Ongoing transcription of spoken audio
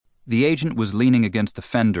The agent was leaning against the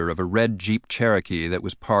fender of a red Jeep Cherokee that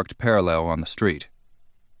was parked parallel on the street.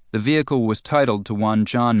 The vehicle was titled to one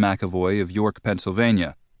John McAvoy of York,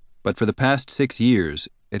 Pennsylvania, but for the past 6 years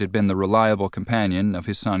it had been the reliable companion of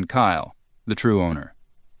his son Kyle, the true owner.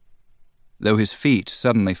 Though his feet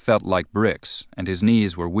suddenly felt like bricks and his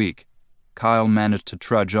knees were weak, Kyle managed to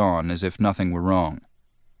trudge on as if nothing were wrong.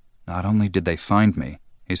 Not only did they find me,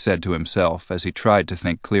 he said to himself as he tried to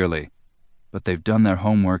think clearly, but they've done their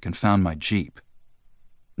homework and found my Jeep.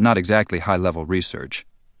 Not exactly high-level research.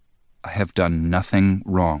 I have done nothing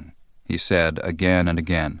wrong, he said again and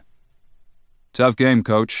again. Tough game,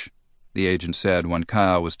 Coach, the agent said when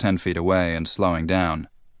Kyle was 10 feet away and slowing down.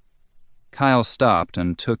 Kyle stopped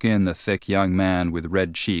and took in the thick young man with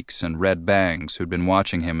red cheeks and red bangs who'd been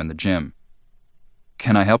watching him in the gym.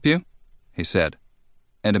 Can I help you? He said,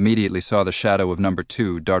 and immediately saw the shadow of number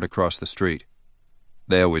 2 dart across the street.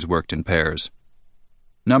 They always worked in pairs.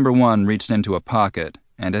 Number 1 reached into a pocket,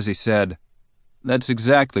 and as he said, "That's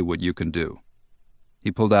exactly what you can do."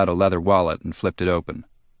 He pulled out a leather wallet and flipped it open.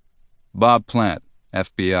 Bob Plant,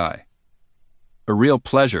 FBI. A real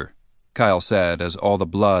pleasure, Kyle said as all the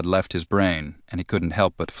blood left his brain and he couldn't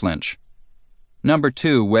help but flinch. Number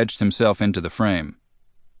 2 wedged himself into the frame.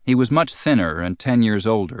 He was much thinner and 10 years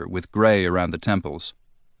older, with gray around the temples.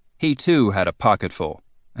 He too had a pocketful,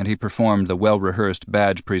 and he performed the well-rehearsed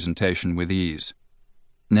badge presentation with ease.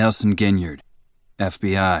 Nelson Ginyard,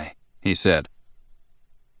 FBI, he said.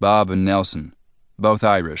 Bob and Nelson, both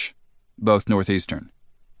Irish, both Northeastern.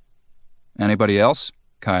 Anybody else?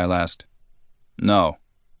 Kyle asked. No.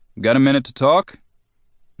 Got a minute to talk?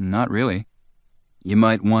 Not really. You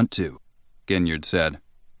might want to, Ginyard said.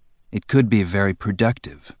 It could be very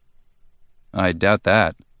productive. I doubt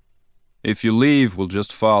that. If you leave, we'll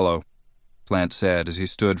just follow, Plant said as he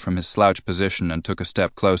stood from his slouch position and took a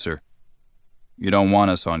step closer. You don't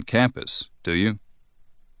want us on campus, do you?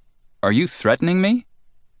 Are you threatening me?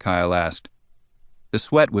 Kyle asked. The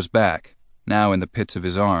sweat was back, now in the pits of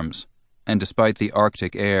his arms, and despite the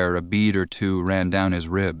Arctic air, a bead or two ran down his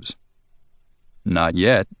ribs. Not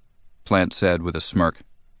yet, Plant said with a smirk.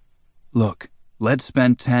 Look, let's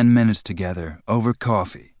spend 10 minutes together over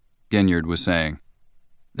coffee, Ginyard was saying.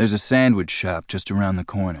 There's a sandwich shop just around the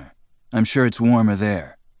corner. I'm sure it's warmer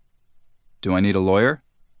there. Do I need a lawyer?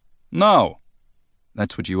 No.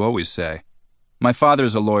 That's what you always say. My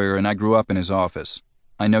father's a lawyer and I grew up in his office.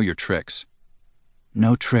 I know your tricks.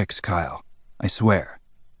 No tricks, Kyle. I swear,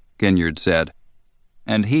 Ginyard said.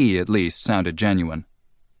 And he, at least, sounded genuine.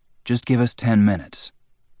 Just give us 10 minutes.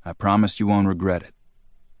 I promise you won't regret it.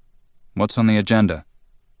 What's on the agenda?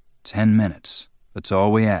 10 minutes. That's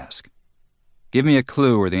all we ask. Give me a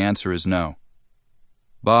clue or the answer is no.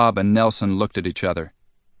 Bob and Nelson looked at each other.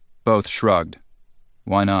 Both shrugged.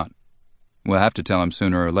 Why not? We'll have to tell him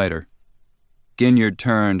sooner or later. Ginyard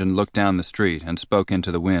turned and looked down the street and spoke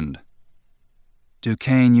into the wind.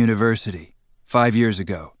 Duquesne University, 5 years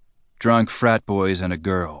ago. Drunk frat boys and a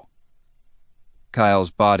girl.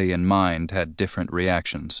 Kyle's body and mind had different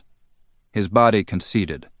reactions. His body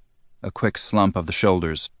conceded. A quick slump of the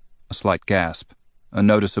shoulders, a slight gasp, a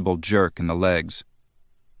noticeable jerk in the legs.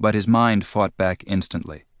 But his mind fought back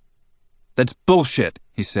instantly. That's bullshit,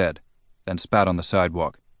 he said, then spat on the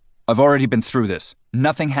sidewalk. I've already been through this.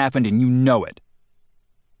 Nothing happened and you know it.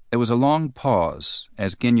 There was a long pause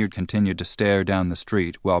as Ginyard continued to stare down the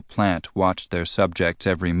street while Plant watched their subject's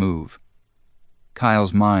every move.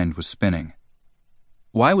 Kyle's mind was spinning.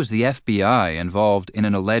 Why was the FBI involved in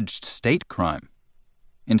an alleged state crime?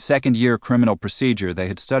 In second-year criminal procedure, they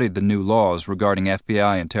had studied the new laws regarding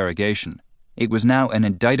FBI interrogation. It was now an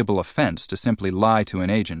indictable offense to simply lie to an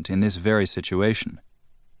agent in this very situation.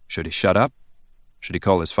 Should he shut up? Should he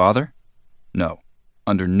call his father? No.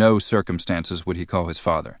 Under no circumstances would he call his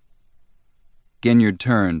father. Ginyard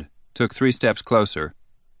turned, took 3 steps closer,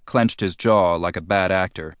 clenched his jaw like a bad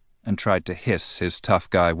actor, and tried to hiss his tough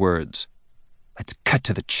guy words. Let's cut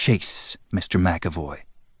to the chase, Mr. McAvoy,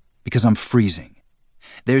 because I'm freezing.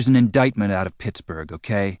 There's an indictment out of Pittsburgh,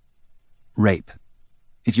 okay? Rape.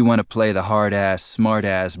 If you want to play the hard-ass,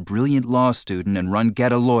 smart-ass, brilliant law student and run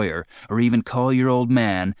get a lawyer, or even call your old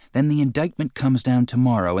man, then the indictment comes down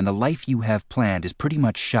tomorrow and the life you have planned is pretty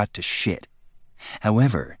much shot to shit.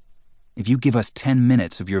 However, if you give us 10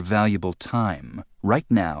 minutes of your valuable time, right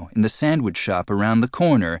now, in the sandwich shop around the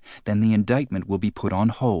corner, then the indictment will be put on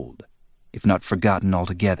hold, if not forgotten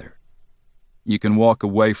altogether. You can walk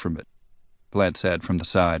away from it, Plant said from the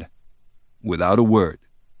side. Without a word.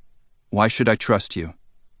 Why should I trust you?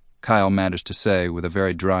 Kyle managed to say with a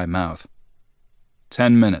very dry mouth.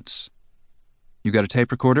 10 minutes. You got a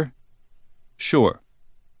tape recorder? Sure.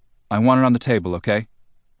 I want it on the table, okay?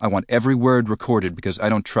 I want every word recorded because I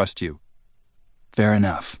don't trust you." "Fair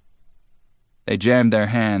enough." They jammed their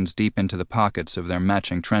hands deep into the pockets of their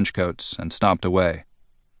matching trench coats and stomped away.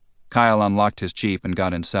 Kyle unlocked his Jeep and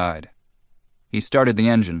got inside. He started the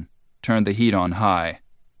engine, turned the heat on high,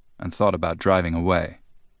 and thought about driving away.